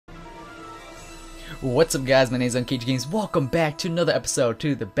What's up, guys? My name is unCAGEDgamez. Welcome back to another episode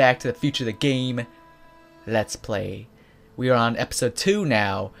to the Back to the Future the game Let's Play. We are on episode 2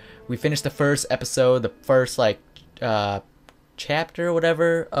 now. We finished the first episode, the first chapter or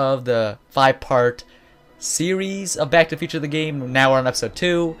whatever of the 5-part series of Back to the Future the game. Now we're on episode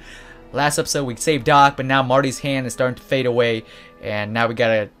 2. Last episode we saved Doc, but now Marty's hand is starting to fade away, and now we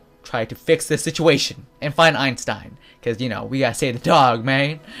gotta try to fix this situation and find Einstein, because you know we gotta save the dog,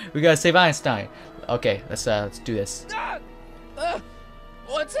 man. We gotta save Einstein. Okay, let's do this.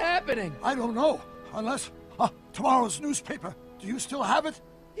 What's happening? I don't know, unless tomorrow's newspaper. Do you still have it?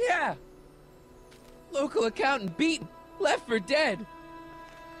 Yeah. Local accountant beaten, left for dead.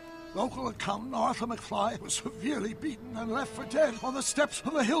 Local accountant Arthur McFly was severely beaten and left for dead on the steps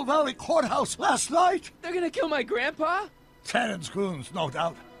of the Hill Valley Courthouse last night. They're gonna kill my grandpa? Tannen's goons, no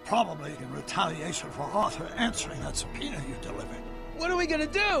doubt. Probably in retaliation for Arthur answering that subpoena you delivered. What are we gonna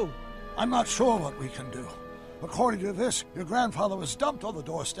do? I'm not sure what we can do. According to this, your grandfather was dumped on the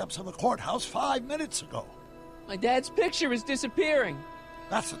doorsteps of the courthouse 5 minutes ago. My dad's picture is disappearing.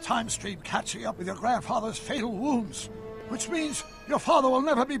 That's the time stream catching up with your grandfather's fatal wounds. Which means your father will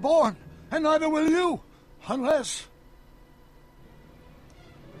never be born, and neither will you, unless...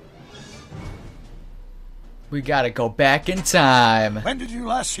 We gotta go back in time. When did you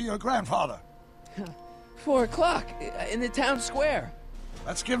last see your grandfather? 4 o'clock in the town square.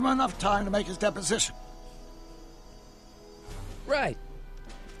 Let's give him enough time to make his deposition. Right.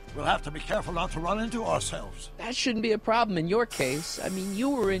 We'll have to be careful not to run into ourselves. That shouldn't be a problem in your case. I mean, you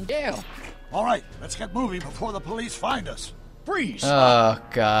were in jail. All right, let's get moving before the police find us. Freeze! Oh,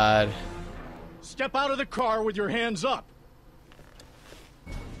 God. Step out of the car with your hands up.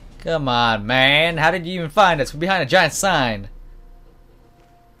 Come on, man. How did you even find us? We're behind a giant sign.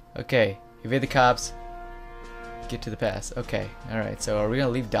 Okay, evade the cops. Get to the pass. Okay, alright. So are we gonna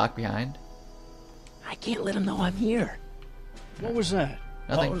leave Doc behind? I can't let him know I'm here. What was that?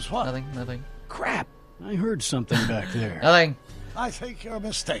 Nothing. What was what? Nothing. Crap. I heard something back there. Nothing. I think you're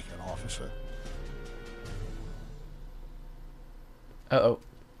mistaken, officer. Uh-oh.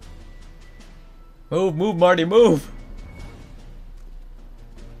 Move, Marty, move!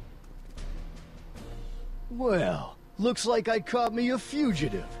 Well, looks like I caught me a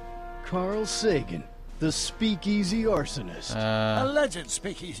fugitive. Carl Sagan, the speakeasy arsonist. Alleged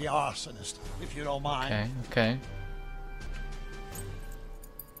speakeasy arsonist, if you don't mind. Okay.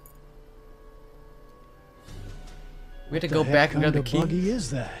 We have to go back and grab the key. What buggy is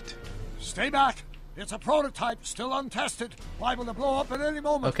that? Stay back. It's a prototype, still untested, liable to blow up at any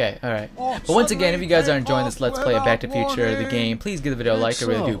moment. Okay, alright. But once again, if you guys are enjoying this Let's Play of Back to the Future, the game, please give the video a like. I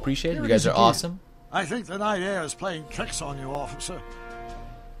really do appreciate it. You guys are awesome. I think the night air is playing tricks on you, officer.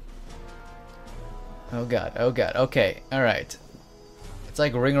 Oh god, okay, alright. It's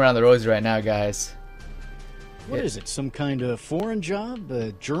like Ring Around the Rosy right now, guys. What is it, some kind of foreign job?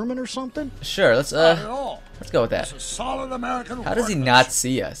 German or something? Sure, let's Not at all. let's go with that. It's a solid American How does he workmanship. not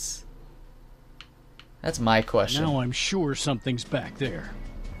see us? That's my question. Now I'm sure something's back there.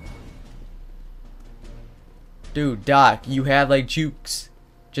 Dude, Doc, you have like jukes.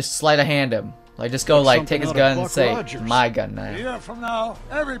 Just sleight of hand him. Like just go like take his gun and say, Rogers. my gun A now. year from now,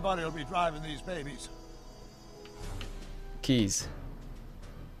 everybody will be driving these babies. Keys.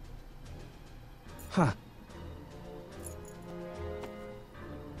 Huh.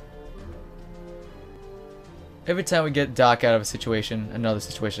 Every time we get Doc out of a situation, another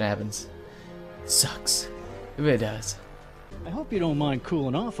situation happens. It sucks. It really does. I hope you don't mind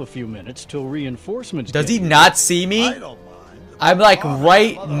cooling off a few minutes till reinforcements Does get he here. not see me? I don't mind. I'm like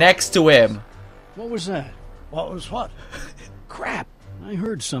right next to him. What was that? What was what? Crap. I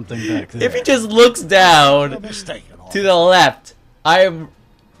heard something back there. If he just looks You're down mistaken, to officer. the left,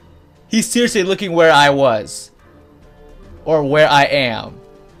 he's seriously looking where I was. Or where I am.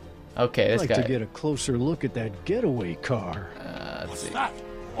 Okay, I'd this like guy. to get a closer look at that getaway car. Let's What's see. that?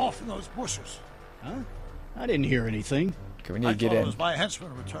 Off in those bushes. Huh? I didn't hear anything. Okay, we need I to get thought it in. was my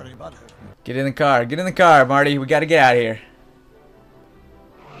henchman returning, but... Get in the car. Get in the car, Marty. We gotta get out of here.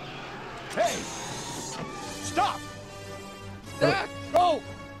 Hey! Stop! Doc, Go!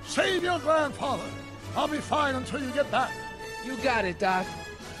 Save your grandfather! I'll be fine until you get back. you got it, Doc.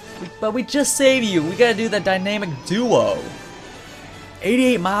 But we just saved you. We gotta do the dynamic duo.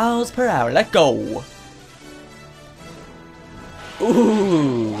 88 miles per hour. Let go.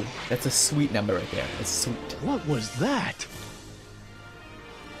 Ooh, that's a sweet number right there. It's sweet. What was that?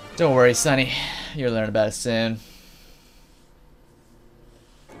 Don't worry, Sonny. You'll learn about it soon.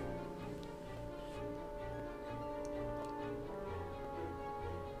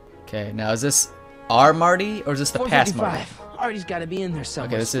 Okay, now is this our Marty or is this the past Marty? 455. Artie's got to be in there somewhere.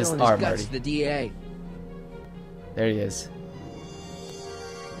 Okay, this is spilling his our guts Marty. to the DA. There he is.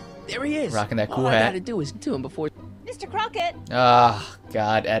 There he is. Rocking that cool All I hat. gotta do is to him before. Mr. Crockett, Oh,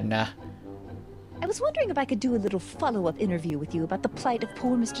 God, Edna. I was wondering if I could do a little follow-up interview with you about the plight of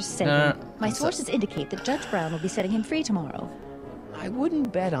poor Mr. Sagan. No, My I'm so- sources indicate that Judge Brown will be setting him free tomorrow. I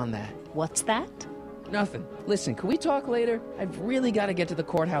wouldn't bet on that. What's that? Nothing. Listen, can we talk later? I've really got to get to the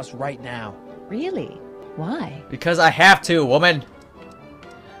courthouse right now. Really? Why? Because I have to, woman.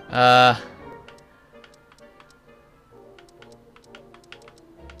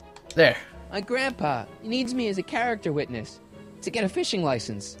 There. My grandpa needs me as a character witness to get a fishing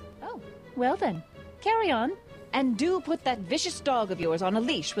license. Oh, well then. Carry on. And do put that vicious dog of yours on a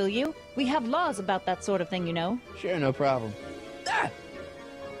leash, will you? We have laws about that sort of thing, you know. Sure, no problem. Ah!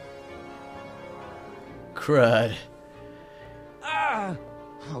 Crud. Ah!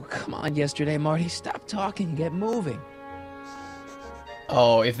 Oh, come on, yesterday, Marty. Stop talking and get moving.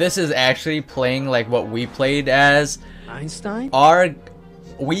 Oh, if this is actually playing like what we played as, Einstein?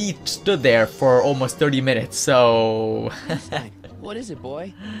 we stood there for almost 30 minutes, so... Einstein. What is it,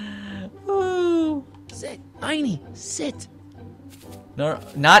 boy? Ooh. Sit. Einie, sit. No,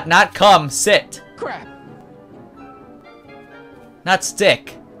 not come, sit. Crap. Not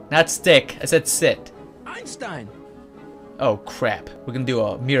stick. Not stick. I said sit. Einstein. Oh, crap. We're gonna do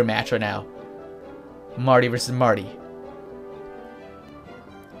a mirror match right now. Marty versus Marty.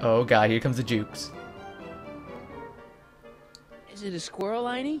 Oh, God, here comes the jukes. Is it a squirrel,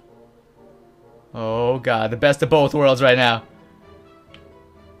 Einie? Oh, God, the best of both worlds right now.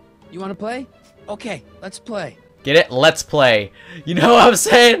 You want to play? Okay, let's play. Get it? Let's play. You know what I'm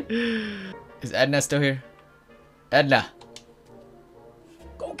saying? Is Edna still here? Edna.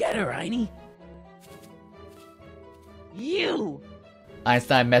 Go get her, Einie. You!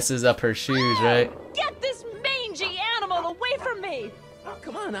 Einstein messes up her shoes, right? Get this mangy animal away from me! Oh,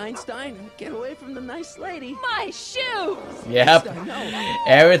 come on, Einstein. Get away from the nice lady. My shoes! Yep. Einstein, no.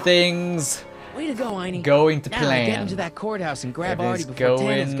 Everything's Way to go, Einie. going to Now plan. get into that courthouse and grab It Artie is before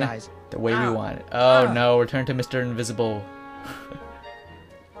Tana's going guys. the way we Ow. want it. Oh Ow. no, return to Mr. Invisible.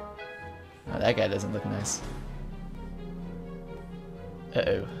 Oh, that guy doesn't look nice.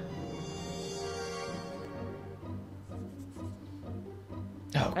 Uh-oh.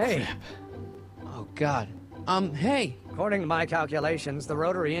 Oh, Hey. crap. Oh, God. Hey. According to my calculations, the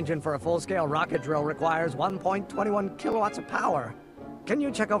rotary engine for a full-scale rocket drill requires 1.21 kilowatts of power. Can you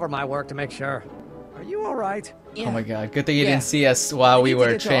check over my work to make sure? Are you all right? Yeah. Oh my god, good thing you Yeah. didn't see us while I we need to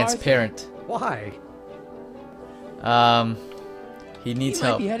were get to Arthur. transparent. Why? He needs He might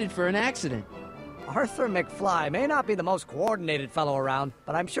help. be headed for an accident. Arthur McFly may not be the most coordinated fellow around,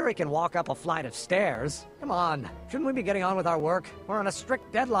 but I'm sure he can walk up a flight of stairs. Come on, shouldn't we be getting on with our work? We're on a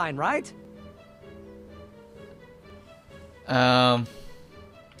strict deadline, right?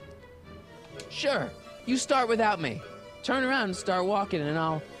 Sure. You start without me. Turn around and start walking, and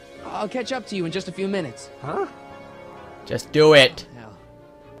I'll catch up to you in just a few minutes. Huh? Just do it. Hell.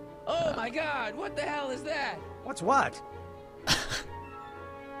 Oh my God! What the hell is that? What's what?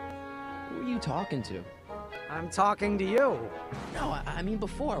 Who are you talking to? I'm talking to you. No, I mean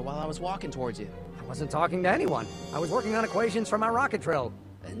before, while I was walking towards you. I wasn't talking to anyone. I was working on equations for my rocket drill.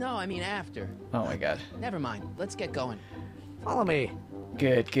 No, I mean after. Oh my god. Never mind. Let's get going. Follow me.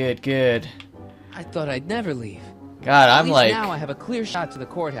 Good, good, good. I thought I'd never leave. God, At I'm least like... now I have a clear shot to the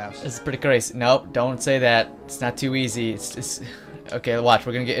courthouse. This is pretty crazy. Nope, don't say that. It's not too easy. It's... Okay, watch.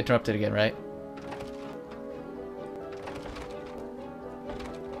 We're gonna get interrupted again, right?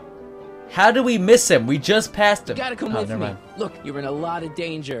 How did we miss him? We just passed him. You gotta come Oh, with never me. mind. Look, you're in a lot of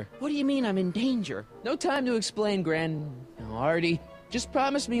danger. What do you mean I'm in danger? No time to explain, Artie. Just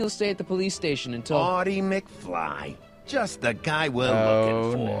promise me you'll stay at the police station until... Artie McFly. Just the guy we're Oh,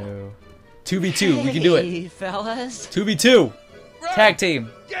 looking for. no. 2v2. We can do it. Hey, fellas. 2v2. Tag team.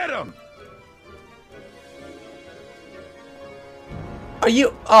 Get him! Are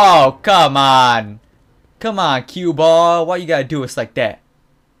you... Oh, come on. Come on, cue ball. Why you gotta do us like that?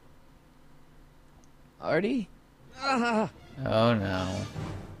 Artie? Oh, no.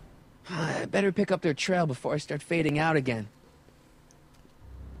 I better pick up their trail before I start fading out again.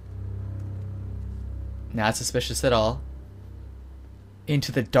 Not suspicious at all.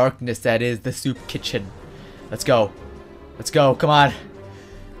 Into the darkness that is the soup kitchen. Let's go. Let's go. Come on.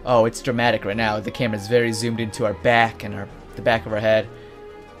 Oh, it's dramatic right now. The camera's very zoomed into our back and the back of our head.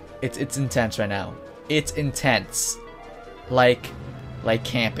 It's intense right now. It's intense. Like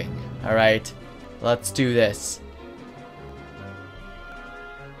camping. All right. Let's do this.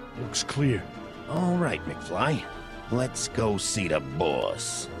 Looks clear. All right, McFly. Let's go see the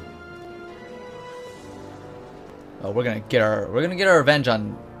boss. Oh, we're gonna get our revenge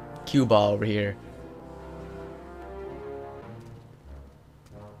on Cue Ball over here.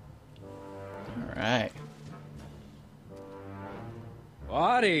 Alright.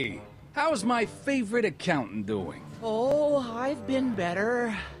 Artie, how's my favorite accountant doing? Oh, I've been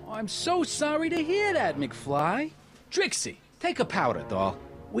better. Oh, I'm so sorry to hear that, McFly. Trixie, take a powder, doll.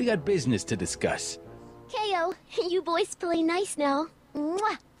 We got business to discuss. KO, you boys play nice now.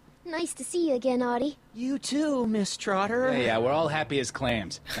 Mwah! Nice to see you again, Artie. You too, Miss Trotter. Yeah, we're all happy as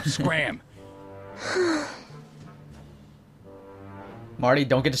clams. Now scram. Marty,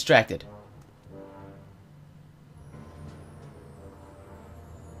 don't get distracted.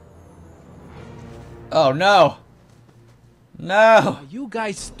 Oh, no. No. Are you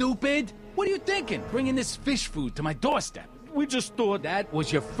guys stupid? What are you thinking? Bringing this fish food to my doorstep? We just thought that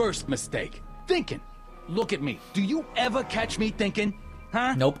was your first mistake. Thinking. Look at me. Do you ever catch me thinking?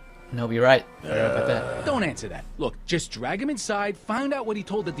 Huh? Nope. Nope, you're right. Forgot about that. Don't answer that. Look, just drag him inside, find out what he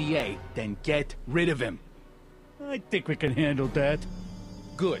told the DA, then get rid of him. I think we can handle that.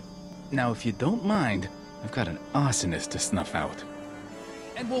 Good. Now, if you don't mind, I've got an arsonist to snuff out.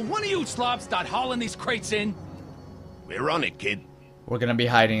 And will one of you slobs start hauling these crates in? We're on it, kid. We're gonna be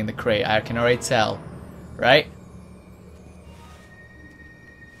hiding in the crate. I can already tell. Right?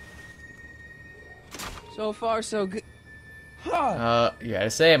 So far, so good. You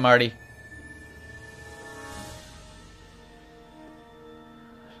gotta say it, Marty.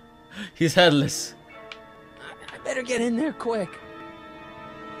 He's headless. I better get in there quick.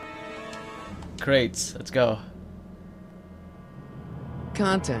 Crates. Let's go.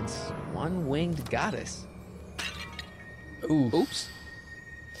 Contents. One winged goddess. Ooh. Oops.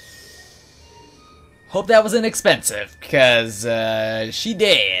 Hope that wasn't expensive, because she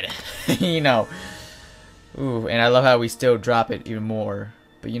did. You know. Ooh, and I love how we still drop it even more.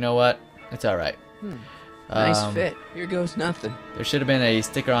 But you know what? It's alright. Nice fit. Here goes nothing. There should have been a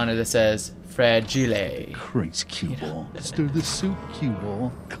sticker on it that says Fragile. Crates, cue ball. Stir the soup, cue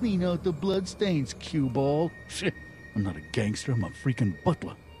ball. Clean out the blood stains, cue ball. Shit, I'm not a gangster, I'm a freaking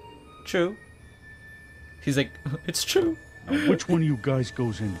butler. True. He's like, it's true. Now, which one of you guys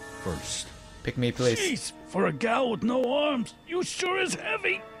goes in first? Pick me, please. Jeez, for a gal with no arms, you sure is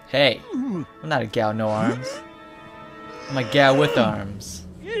heavy. Hey, I'm not a gal no arms. I'm a gal with arms.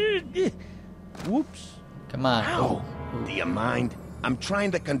 Whoops. Come on. Ow! Do you mind? I'm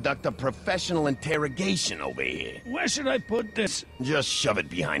trying to conduct a professional interrogation over here. Where should I put this? Just shove it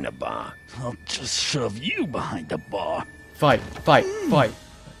behind the bar. I'll just shove you behind the bar. Fight, fight, fight.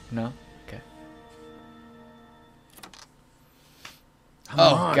 No? Okay. Come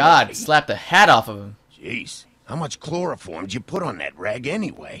Oh, on, God. Eddie. Slap the hat off of him. Jeez, how much chloroform did you put on that rag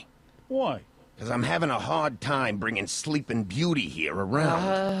anyway? Why? Because I'm having a hard time bringing Sleeping Beauty here around.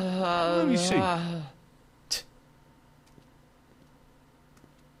 Let me see.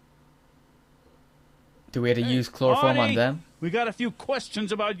 Do we have to use chloroform on Arnie, them? We got a few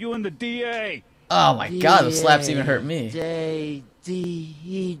questions about you and the DA. Oh my God, the slaps even hurt me.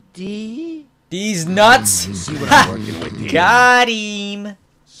 D. These nuts? See what I'm working with here? Got him.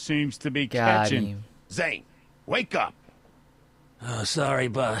 Seems to be Got catching. him. Zane, wake up. Oh, sorry,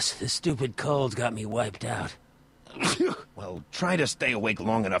 boss. This stupid cold's got me wiped out. Well, try to stay awake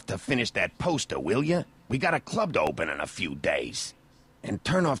long enough to finish that poster, will you? We got a club to open in a few days. And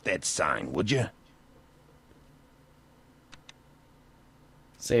turn off that sign, would you?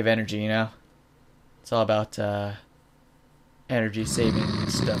 Save energy, you know? It's all about energy saving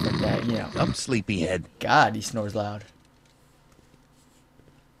and stuff like that, you know. Up, sleepyhead. God, he snores loud.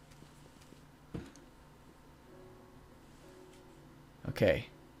 Okay.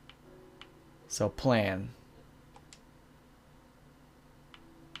 So plan.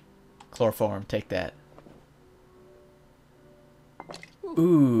 Chloroform, take that.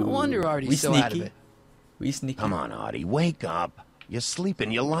 Ooh. No wonder Artie's we so sneaky. out of it. We sneaky. Come on, Artie, wake up. You're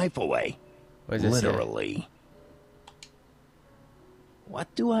sleeping your life away. What does this say? Literally.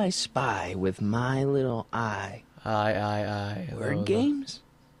 What do I spy with my little eye? I. Word games?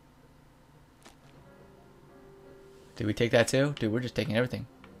 Did we take that too? Dude, we're just taking everything.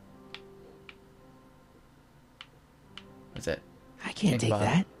 What's that? I can't take bottle.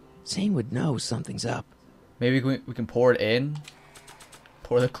 that. Zane would know something's up. Maybe we can pour it in?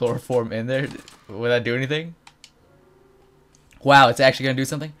 Pour the chloroform in there? Will that do anything? Wow, it's actually gonna do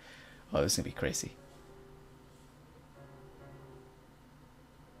something? Oh, this is gonna be crazy.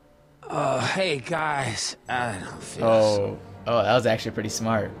 Oh, hey, guys. I don't feel Oh, that was actually pretty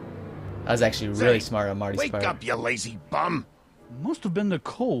smart. That was actually really Zane, smart on Marty's wake part. up, you lazy bum. Must have been the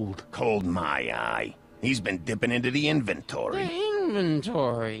cold. Cold my eye. He's been dipping into the inventory.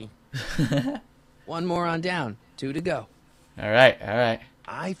 Inventory. One more on down. 2 to go. Alright, alright.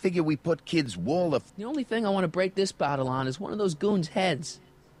 I figure we put kids' wall of... The only thing I want to break this bottle on is one of those goons' heads.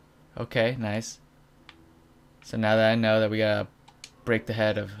 Okay, nice. So now that I know that we gotta break the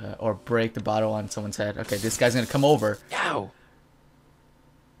head of, or break the bottle on someone's head. Okay, this guy's gonna come over. Ow!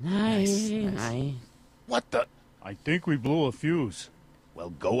 Nice. What the? I think we blew a fuse. Well,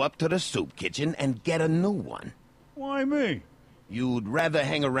 go up to the soup kitchen and get a new one. Why me? You'd rather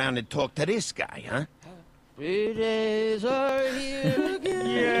hang around and talk to this guy, huh? Happy days are here again.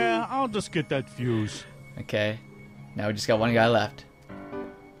 Yeah, I'll just get that fuse. Okay, now we just got one guy left.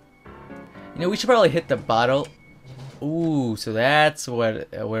 You know, we should probably hit the bottle. Ooh, so that's what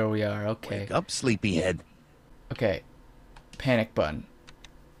where we are. Okay. Wake up, sleepyhead. Okay. Panic button.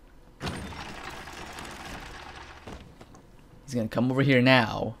 He's gonna come over here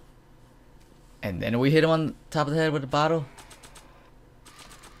now. And then we hit him on top of the head with the bottle.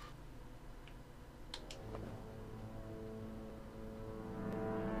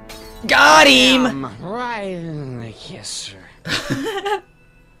 Got him! Right in the kisser.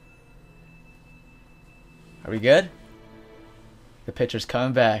 Are we good? The pitcher's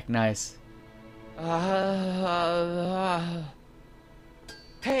coming back. Nice.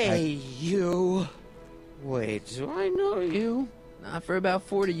 Hey, you. Wait, do I know you? Not for about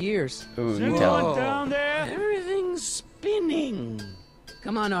 40 years. Ooh, Is you anyone tell him. down there? Everything's spinning.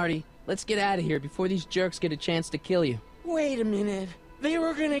 Come on, Artie. Let's get out of here before these jerks get a chance to kill you. Wait a minute. They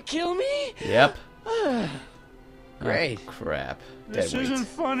were gonna kill me? Yep. Great. Oh, crap. This Dead weight. isn't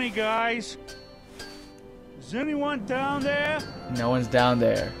funny, guys. Is anyone down there? No one's down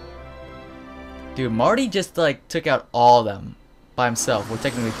there. Dude, Marty just like took out all of them by himself. Well,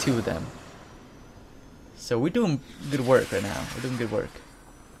 technically 2 of them. So we're doing good work right now. We're doing good work.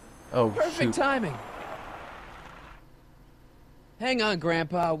 Oh, Perfect shoot. timing. Hang on,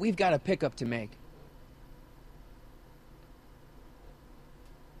 Grandpa. We've got a pickup to make.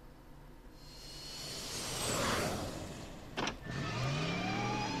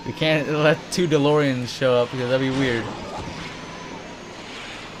 We can't let 2 DeLoreans show up because that'd be weird. Need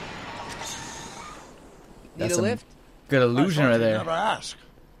That's a some lift? good illusion I thought right you'd there. Never ask.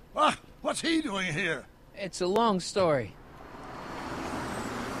 Ah, what's he doing here? It's a long story.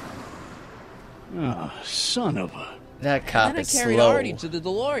 Oh, son of a... That cop Then I is carried slow. Artie to the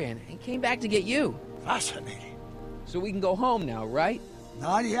DeLorean and came back to get you. Fascinating. So we can go home now, right?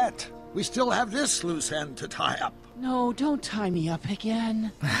 Not yet. We still have this loose end to tie up. No, don't tie me up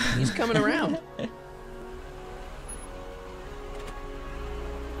again. He's coming around.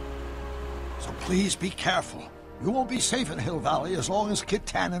 So please be careful. You won't be safe in Hill Valley as long as Kit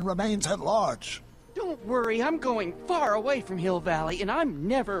Tannen remains at large. Don't worry, I'm going far away from Hill Valley, and I'm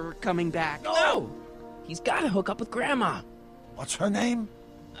never coming back. No! He's got to hook up with Grandma. What's her name?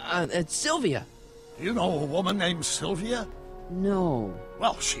 It's Sylvia. Do you know a woman named Sylvia? No.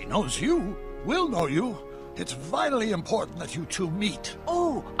 Well, she knows you. We'll know you. It's vitally important that you 2 meet.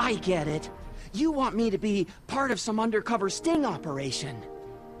 Oh, I get it. You want me to be part of some undercover sting operation.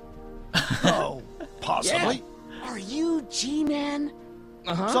 Oh, possibly. Are you G-Man?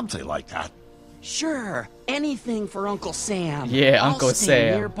 Something like that. Sure, anything for Uncle Sam. Yeah, Uncle I'll stay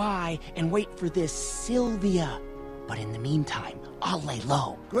Sam. nearby and wait for this Sylvia. But in the meantime, I'll lay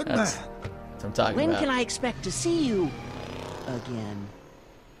low. Good That's man. what I'm talking When about. can I expect to see you again?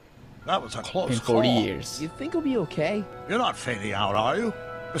 That was a close In 40 call. years. You think he'll be okay? You're not fading out, are you?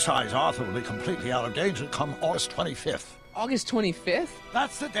 Besides, Arthur will be completely out of danger come August 25th. August 25th?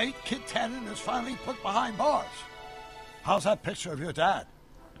 That's the date Kit Tannen is finally put behind bars. How's that picture of your dad?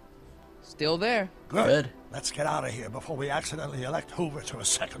 Still there. Good. Let's get out of here before we accidentally elect Hoover to a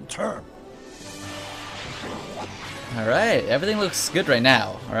 2nd term. Alright, everything looks good right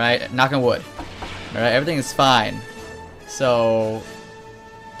now. Alright, knock on wood. Alright, everything is fine. So,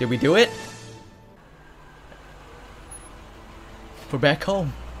 did we do it? We're back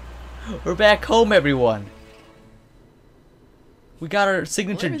home. We're back home, everyone. We got our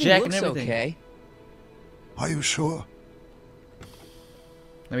signature Well, jack and looks everything. okay. Are you sure?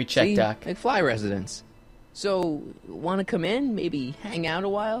 Let me check, See, Doc. McFly residence. So, want to come in? Maybe hang out a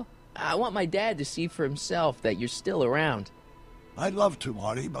while? I want my dad to see for himself that you're still around. I'd love to,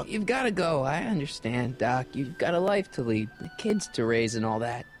 Marty, but You've got to go. I understand, Doc. You've got a life to lead, the kids to raise and all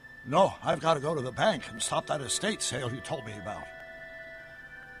that. no, I've got to go to the bank and stop that estate sale you told me about.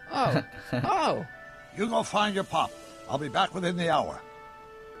 Oh. Oh. You go find your pop. I'll be back within the hour.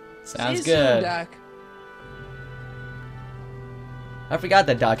 Sounds See you good. soon, Doc. I forgot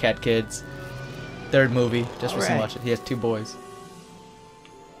that Doc had kids. 3rd movie. Just recently Alright. watched it. He has 2 boys.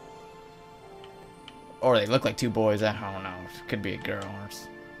 Or they look like 2 boys. I don't know. It could be a girl.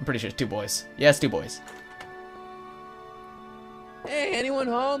 I'm pretty sure it's 2 boys. Yeah, it's 2 boys. Hey, anyone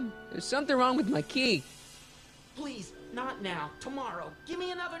home? There's something wrong with my key. Please, not now. Tomorrow. Give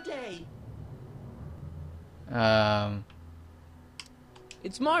me another day.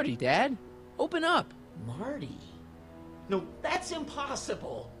 It's Marty, Dad. Open up. Marty? No, that's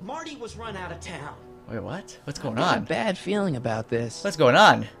impossible. Marty was run out of town. Wait, what? What's going I've got on? a bad feeling about this. What's going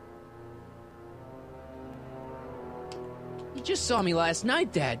on? You just saw me last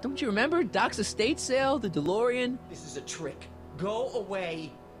night, Dad. Don't you remember? Doc's estate sale, the DeLorean. This is a trick. Go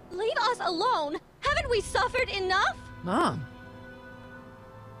away. Leave us alone! Haven't we suffered enough? Mom.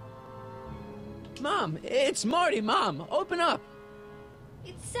 Mom, it's Marty, Mom. Open up.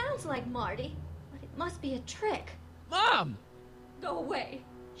 It sounds like Marty, but it must be a trick. Mom! Go away.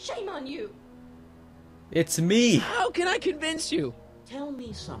 Shame on you. It's me. How can I convince you? Tell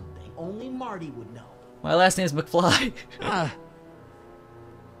me something only Marty would know. My last name's McFly.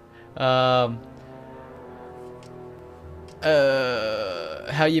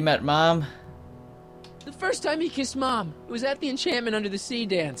 How you met Mom? The first time he kissed Mom, it was at the Enchantment Under the Sea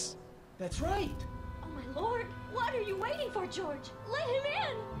dance. That's right. Oh my lord, what are you waiting for, George? Let him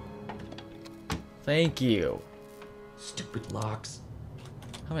in! Thank you. Stupid locks.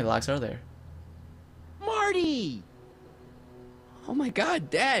 How many locks are there? Marty! Oh my God,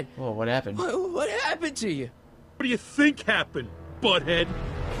 Dad. Whoa, what happened? What happened to you? What do you think happened, butthead?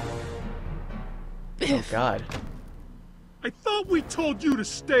 Oh God. I thought we told you to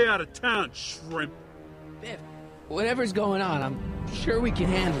stay out of town, shrimp. Biff, whatever's going on, I'm sure we can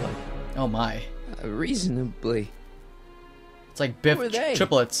handle it. Oh my. Reasonably. It's like Biff Who are they?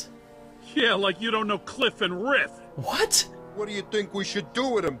 triplets. Yeah, like you don't know Cliff and Riff. What? What do you think we should do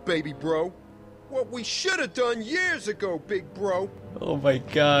with him, baby bro? What we should have done years ago, big bro. Oh my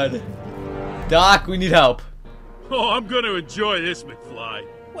God. Doc, we need help. Oh, I'm gonna enjoy this, McFly.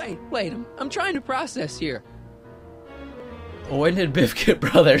 Wait, I'm trying to process here. When did Biff get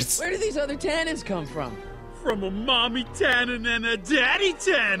brothers? Where do these other tannins come from? From a mommy tannin and a daddy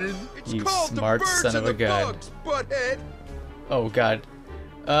tannin. It's You called smart the birds son of and a the gun. bugs, butthead. Oh God.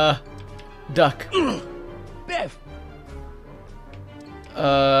 Duck. Biff!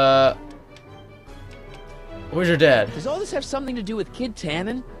 Where's your dad? Does all this have something to do with Kid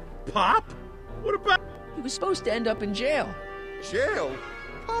Tannen? Pop? What about... He was supposed to end up in jail. Jail?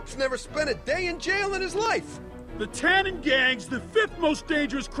 Pop's never spent a day in jail in his life. The Tannen Gang's the 5th most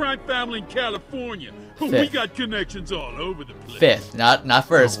dangerous crime family in California. We Fifth. got connections all over the place. 5th, not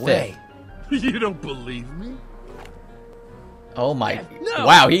first, No 5th. way. You don't believe me? Oh my. No.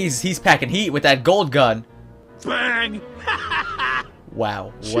 Wow, he's packing heat with that gold gun. Bang!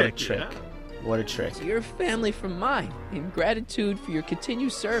 Wow, what a Check it trick. out. What a trick. So you're a family from mine. In gratitude for your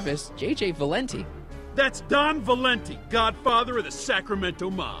continued service, JJ Valenti. That's Don Valenti, godfather of the Sacramento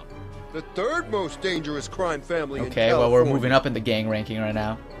mob. The 3rd most dangerous crime family in Okay, California. well we're moving up in the gang ranking right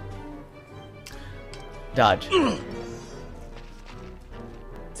now. Dodge.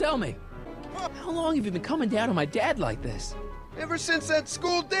 Tell me, how long have you been coming down on my dad like this? Ever since that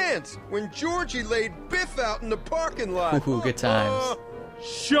school dance, when Georgie laid Biff out in the parking lot. Ooh, good times.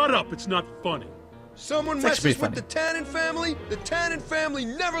 Shut up, it's not funny. Someone It's actually messes with pretty the Tannen family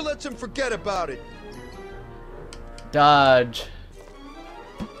never lets him forget about it. Dodge.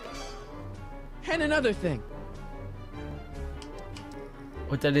 And another thing.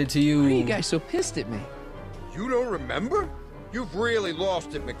 What that did to you? Why are you guys so pissed at me? You don't remember? You've really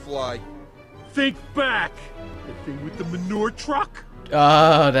lost it, McFly. Think back. The thing with the manure truck?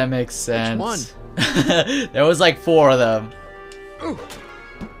 Oh, that makes sense. one? There was like 4 of them. Ooh.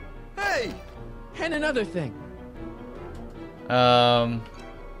 Hey! And another thing. What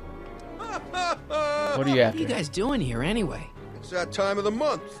do you What have? are you guys doing here anyway? It's that time of the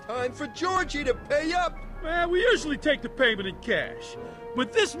month. Time for Georgie to pay up. Well, we usually take the payment in cash.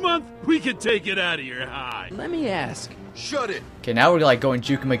 But this month, we can take it out of your hide. Let me ask. Shut it. Okay, now we're like going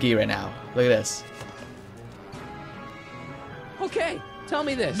Juke McGee right now. Look at this. Okay, tell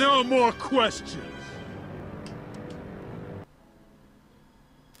me this. No more questions.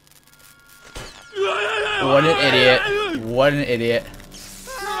 What an idiot. What an idiot.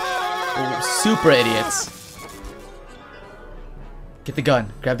 Ooh, super idiots. Get the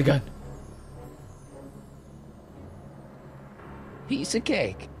gun. Grab the gun. Piece of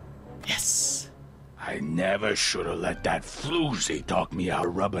cake. Yes. I never should have let that floozy talk me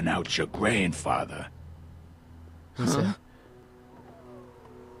out rubbing out your grandfather. Huh?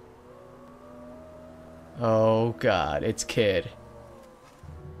 Oh God, it's Kid.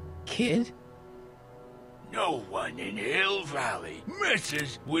 Kid? No one in Hill Valley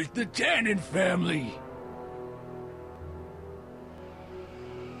messes with the Tannen family.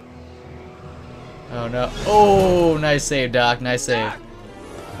 Oh no. Oh, nice save, Doc. Nice save.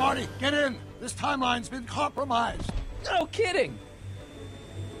 Marty, get in. This timeline's been compromised. No kidding.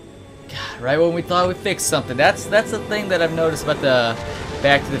 Right when we thought we fixed something. That's the thing that I've noticed about the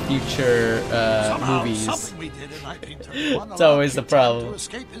Back to the Future movies. Something we did in 1931 It's always the allowed Kid Tannen problem. to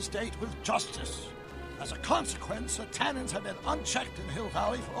escape his date with justice. As a consequence, the Tannins have been unchecked in Hill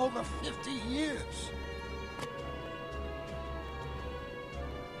Valley for over 50 years.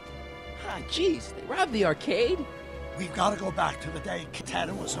 Ah, jeez, they robbed the arcade? We've got to go back to the day Kid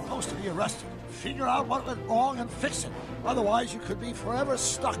Tannen was supposed to be arrested. Figure out what went wrong and fix it. Otherwise, you could be forever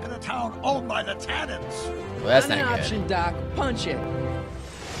stuck in a town owned by the Tannins. Well, that's Not an not option, good. Doc. Punch it.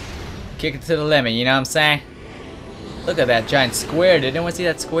 Kick it to the limit, you know what I'm saying? Look at that giant square. Did anyone see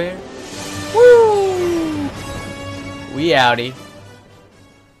that square? Woo! We outie.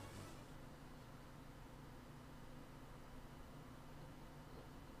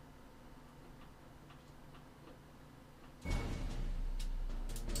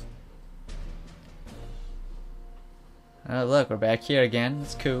 Oh look, we're back here again.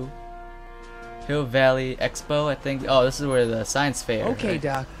 It's cool. Hill Valley Expo, I think. Oh, this is where the science fair. Okay, right?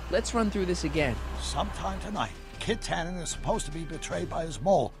 Doc. Let's run through this again. Sometime tonight, Kid Tannen is supposed to be betrayed by his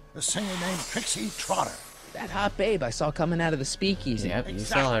mole, a singer named Trixie Trotter. That hot babe I saw coming out of the speakeasy. Yep, you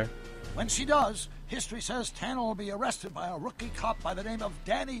saw her. When she does, history says Tannen will be arrested by a rookie cop by the name of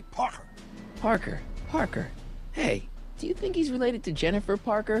Danny Parker. Parker. Hey, do you think he's related to Jennifer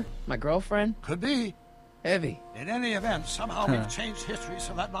Parker, my girlfriend? Could be. Heavy. In any event, somehow we've changed history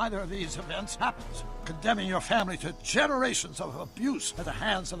so that neither of these events happens, condemning your family to generations of abuse at the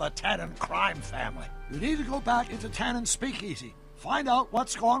hands of the Tannen crime family. You need to go back into Tannen's speakeasy, find out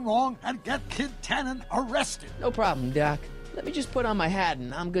what's gone wrong, and get Kid Tannen arrested. No problem, Doc. Let me just put on my hat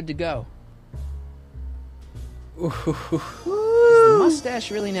and I'm good to go. Is the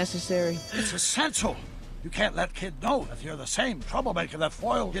mustache really necessary? It's essential. You can't let Kid know that you're the same troublemaker that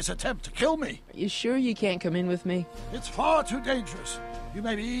foiled his attempt to kill me. Are you sure you can't come in with me? It's far too dangerous. You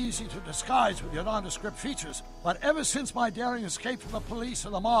may be easy to disguise with your nondescript features, but ever since my daring escape from the police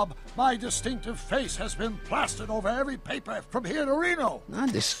and the mob, my distinctive face has been plastered over every paper from here to Reno.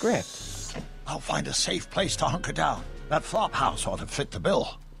 Nondescript. I'll find a safe place to hunker down. That flop house ought to fit the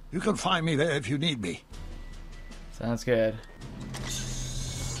bill. You can find me there if you need me. Sounds good.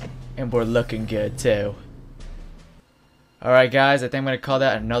 And we're looking good too. Alright guys, I think I'm going to call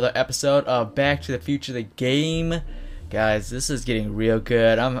that another episode of Back to the Future the game. Guys, this is getting real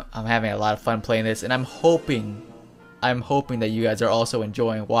good. I'm having a lot of fun playing this, and I'm hoping that you guys are also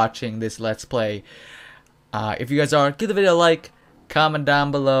enjoying watching this Let's Play. If you guys are, give the video a like, comment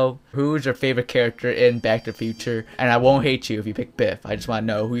down below who's your favorite character in Back to the Future, and I won't hate you if you pick Biff. I just want to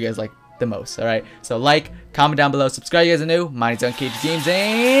know who you guys like the most. Alright, so like, comment down below, subscribe if you guys are new. My name's unCAGEDgamez,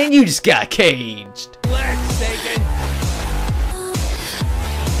 and you just got caged. Let's take it.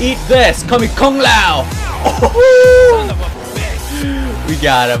 Eat this! Call me Kung Lao! Oh, Son of a bitch. we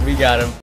got him.